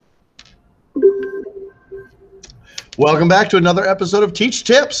Welcome back to another episode of Teach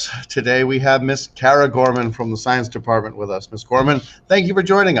Tips. Today we have Miss Kara Gorman from the Science Department with us. Miss Gorman, thank you for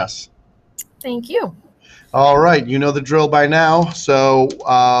joining us. Thank you. All right, you know the drill by now. So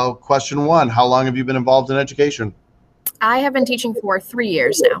question one, how long have you been involved in education? I have been teaching for 3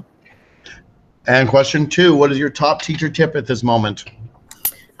 years now. And question two, what is your top teacher tip at this moment?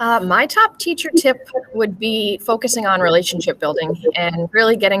 My top teacher tip would be focusing on relationship building and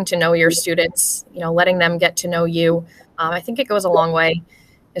really getting to know your students, letting them get to know you. I think it goes a long way,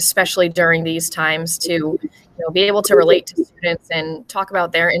 especially during these times, to be able to relate to students and talk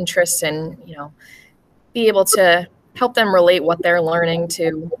about their interests and, be able to help them relate what they're learning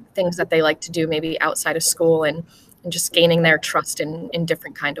to things that they like to do maybe outside of school and just gaining their trust in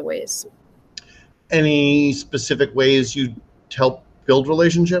different kind of ways. Any specific ways you help build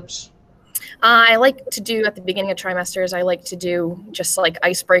relationships? I like to do at the beginning of trimesters, I like to do just like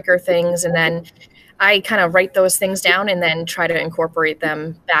icebreaker things, and then I kind of write those things down and then try to incorporate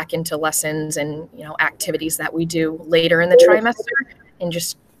them back into lessons and activities that we do later in the trimester. And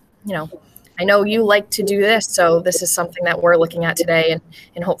just, I know you like to do this, so this is something that we're looking at today,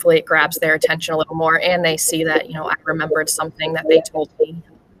 and hopefully it grabs their attention a little more and they see that, I remembered something that they told me,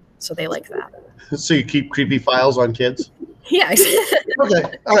 so they like that. So you keep creepy files on kids? Yeah.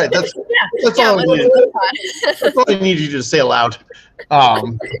 Okay. All right. That's yeah, all I need. That's all I need you to say aloud.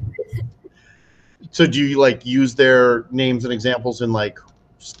 So do you use their names and examples in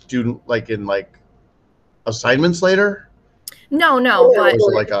assignments later? No, but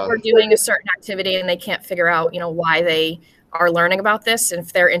if we're doing a certain activity and they can't figure out, why they are learning about this, and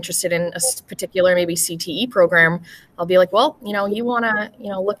if they're interested in a particular maybe CTE program, I'll be like, well, you want to,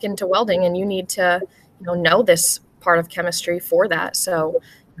 look into welding, and you need to, know this part of chemistry for that. So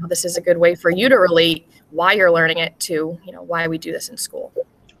this is a good way for you to relate why you're learning it to, why we do this in school.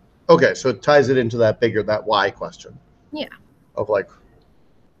 Okay, so it ties it into that why question. Yeah. Of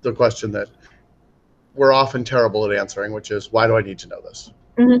the question that we're often terrible at answering, which is, why do I need to know this?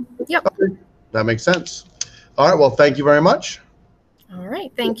 Mm-hmm. Yep. Okay, that makes sense. All right, well, thank you very much. All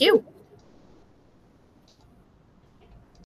right, thank you.